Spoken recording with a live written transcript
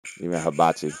Even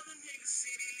Hibachi.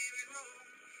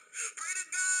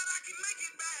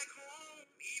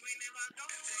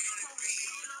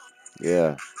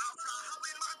 Yeah.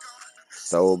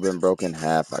 Soul been broken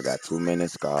half. I got too many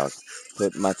scars.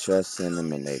 Put my trust in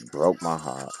them and they broke my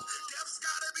heart.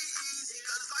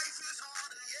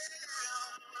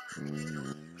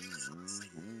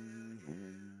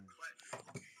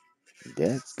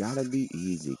 That's gotta be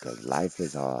easy, cause life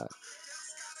is hard.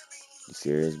 You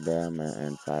serious, bro? I'm gonna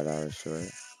end 5 hours short.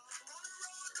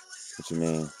 What you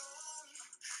mean?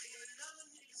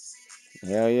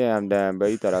 Hell yeah, I'm done, bro.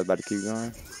 You thought I was about to keep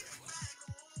going?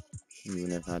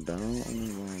 Even if I don't,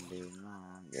 I'm gonna be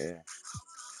long. Yeah.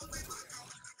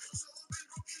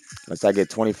 Unless I get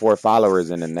 24 followers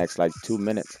in the next like 2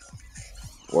 minutes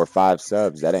or 5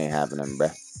 subs, that ain't happening, bro.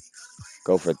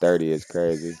 Go for 30 is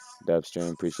crazy.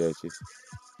 Dubstream, appreciate you.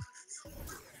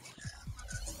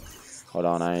 Hold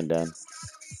on, I ain't done.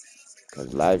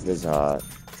 Cause life is hard.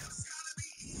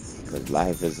 Cause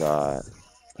life is hard.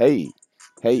 Hey,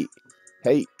 hey,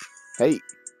 hey, hey,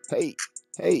 hey,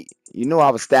 hey. You knew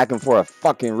I was stacking for a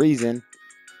fucking reason.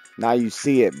 Now you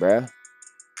see it, bruh.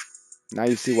 Now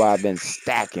you see why I've been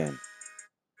stacking.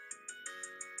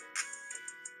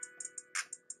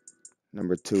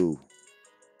 Number 2.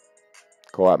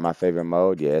 Co-op, my favorite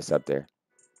mode. Yeah, it's up there.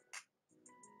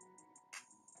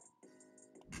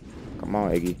 Come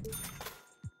on, Iggy.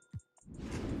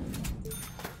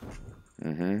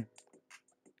 Mm-hmm.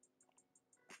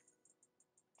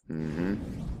 Mm-hmm.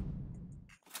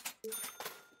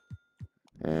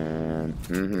 And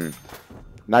mm-hmm.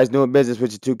 Nice doing business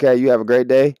with you, 2K. You have a great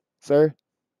day, sir.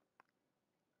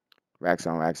 Racks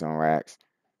on racks on racks.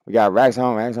 We got racks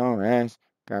on racks on racks.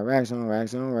 Got racks on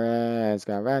racks on racks.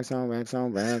 Got racks on racks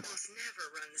on racks.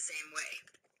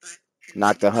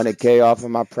 Knocked 100K off of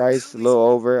my price, a little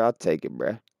over. I'll take it,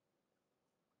 bruh.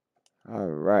 All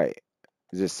right.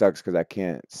 It just sucks because I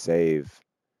can't save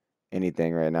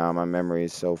anything right now. My memory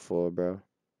is so full, bro.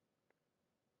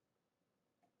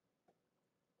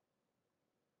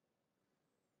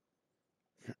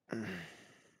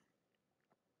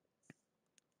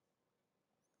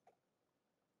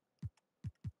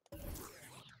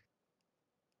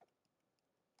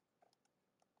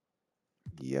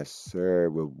 Yes, sir.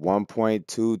 With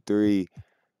 1.23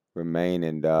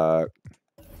 remaining, dog.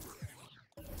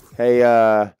 Hey,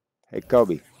 hey,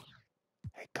 Kobe.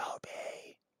 Hey,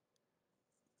 Kobe.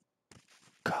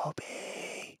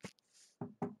 Kobe.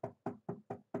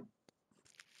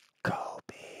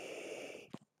 Kobe.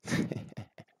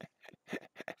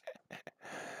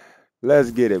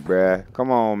 Let's get it, bruh. Come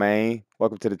on, man.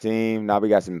 Welcome to the team. Now we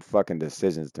got some fucking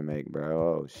decisions to make,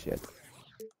 bro. Oh, shit.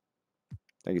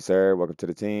 Thank you, sir. Welcome to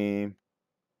the team.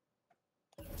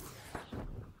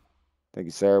 Thank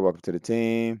you, sir. Welcome to the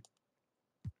team.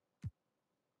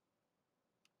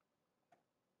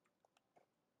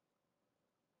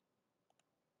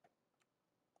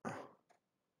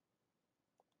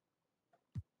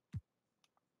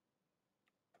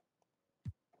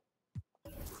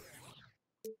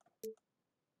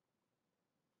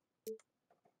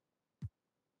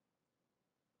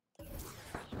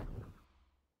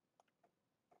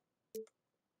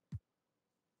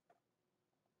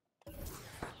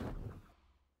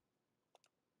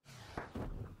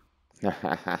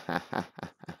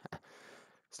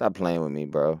 Stop playing with me,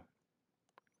 bro.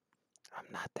 I'm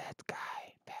not that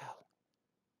guy, pal.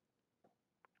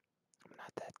 I'm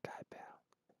not that guy,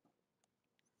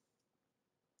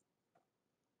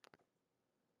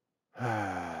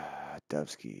 pal.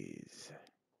 Dubskis.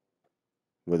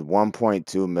 With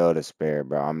 1.2 mil to spare,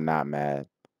 bro. I'm not mad.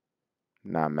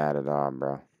 Not mad at all,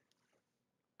 bro.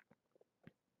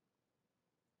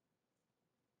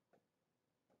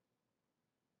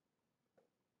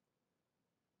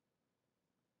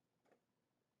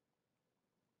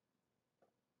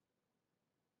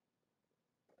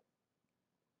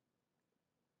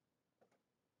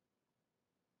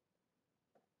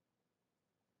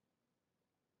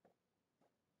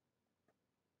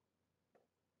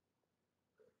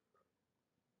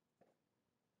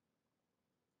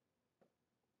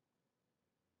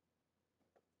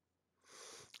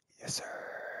 Yes, sir.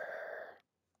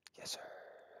 Yes, sir.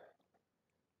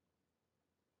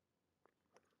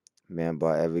 Man,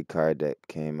 bought every card that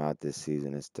came out this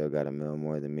season and still got a mil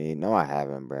more than me. No, I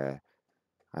haven't, bruh.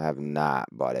 I have not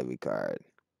bought every card.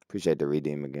 Appreciate the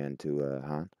redeem again too,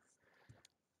 Han.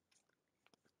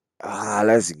 Ah,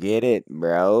 let's get it,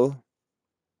 bro.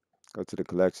 Go to the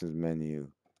collections menu.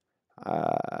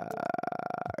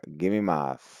 Give me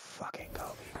my fucking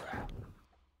Kobe, bro.